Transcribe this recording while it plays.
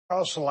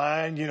Cross the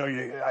line,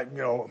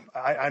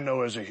 I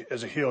know as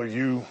a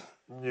heel,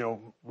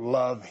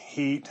 love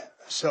heat.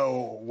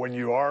 So when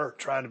you are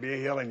trying to be a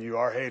heel and you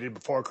are hated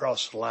before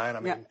across the line, I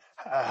mean,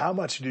 how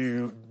much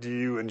do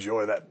you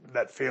enjoy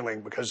that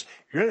feeling? Because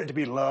you're in it to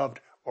be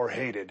loved or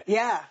hated.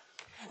 Yeah.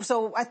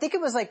 So I think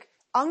it was like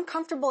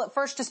uncomfortable at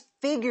first, just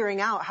figuring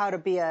out how to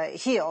be a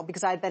heel,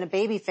 because I'd been a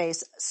baby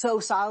face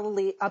so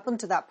solidly up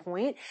until that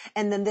point.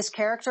 And then this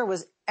character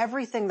was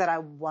everything that I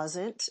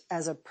wasn't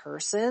as a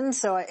person.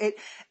 So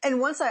and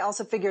once I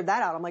also figured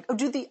that out, I'm like, oh,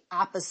 do the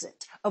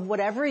opposite of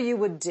whatever you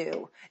would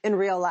do in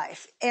real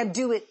life and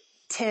do it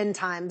 10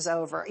 times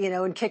over,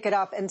 and kick it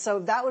up. And so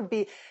that would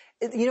be,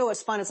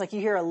 what's fun? It's like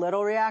you hear a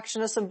little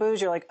reaction to some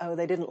booze. You're like, oh,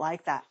 they didn't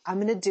like that. I'm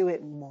going to do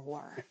it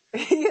more,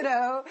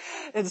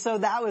 And so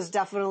that was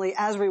definitely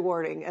as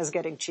rewarding as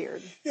getting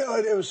cheered.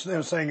 It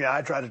was saying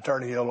I tried to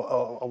turn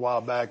heel a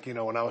while back,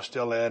 when I was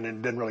still in, and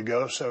it didn't really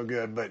go so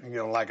good. But,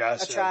 like I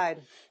said. I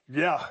tried.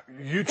 Yeah,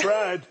 you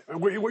tried.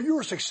 Well, you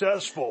were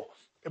successful.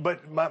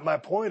 But my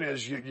point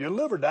is you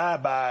live or die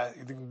by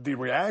the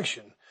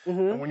reaction. Mm-hmm.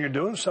 And when you're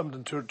doing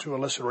something to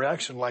elicit a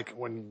reaction, like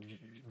when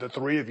the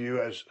three of you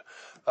as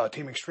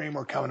Team Extreme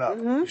are coming up,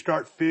 you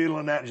start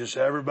feeling that, and just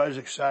everybody's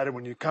excited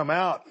when you come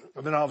out.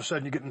 And then all of a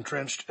sudden you get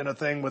entrenched in a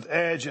thing with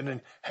Edge, and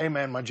then, hey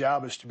man, my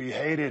job is to be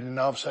hated. And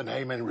all of a sudden,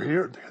 hey man, we're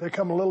here. They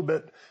come a little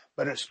bit,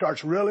 but it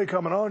starts really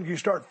coming on. You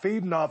start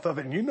feeding off of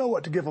it, and you know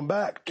what to give them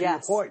back. To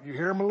your point, you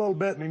hear them a little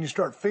bit, and then you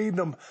start feeding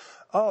them.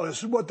 Oh, this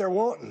is what they're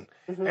wanting.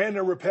 Mm-hmm. And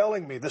they're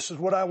repelling me. This is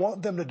what I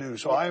want them to do.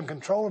 So I am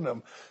controlling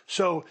them.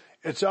 So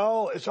it's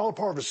all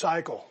part of a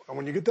cycle. And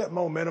when you get that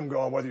momentum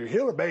going, whether you're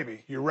heel or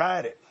baby, you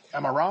ride it.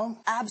 Am I wrong?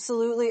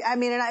 Absolutely. I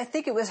mean, and I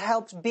think it was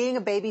helped being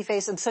a baby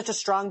face and such a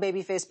strong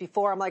baby face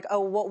before. I'm like, oh,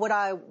 what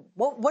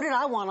did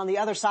I want on the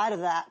other side of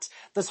that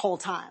this whole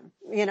time?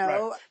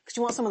 Because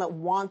you want someone that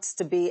wants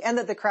to be, and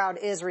that the crowd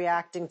is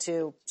reacting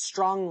to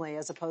strongly,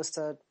 as opposed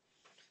to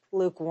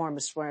lukewarm,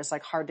 where it's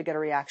like hard to get a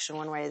reaction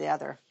one way or the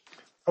other.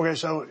 Okay,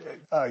 so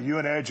you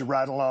and Edge are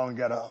riding along,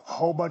 got a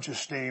whole bunch of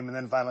steam, and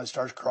then finally it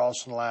starts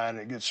crossing the line.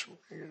 It gets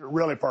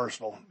really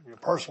personal,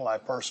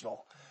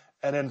 personal.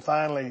 And then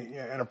finally,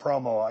 in a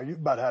promo, you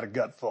about had a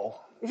gut full.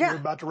 Yeah.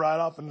 You're about to ride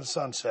off in the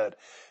sunset.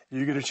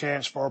 You get a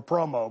chance for a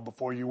promo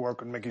before you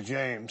work with Mickie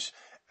James,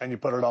 and you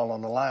put it all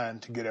on the line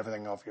to get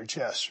everything off your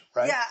chest,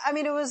 right? Yeah, I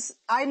mean,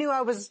 I knew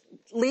I was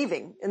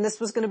leaving, and this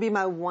was going to be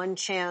my one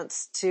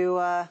chance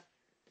to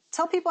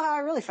tell people how I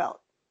really felt.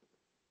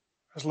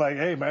 It's like,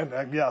 hey, man,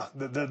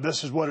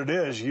 this is what it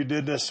is. You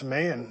did this to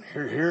me, and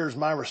here's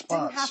my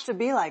response. It didn't have to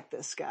be like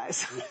this,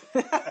 guys.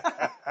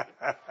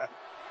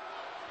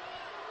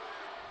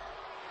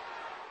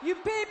 You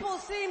people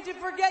seem to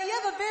forget. You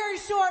have a very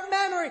short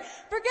memory,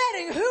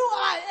 forgetting who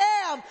I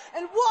am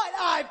and what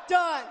I've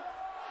done.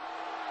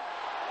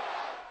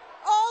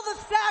 All the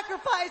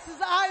sacrifices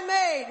I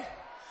made,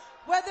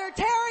 whether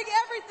tearing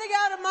everything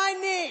out of my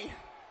knee,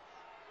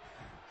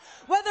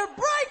 whether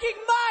breaking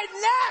my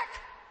neck,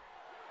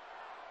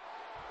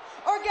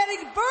 or getting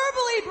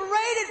verbally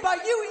berated by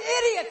you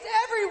idiots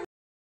every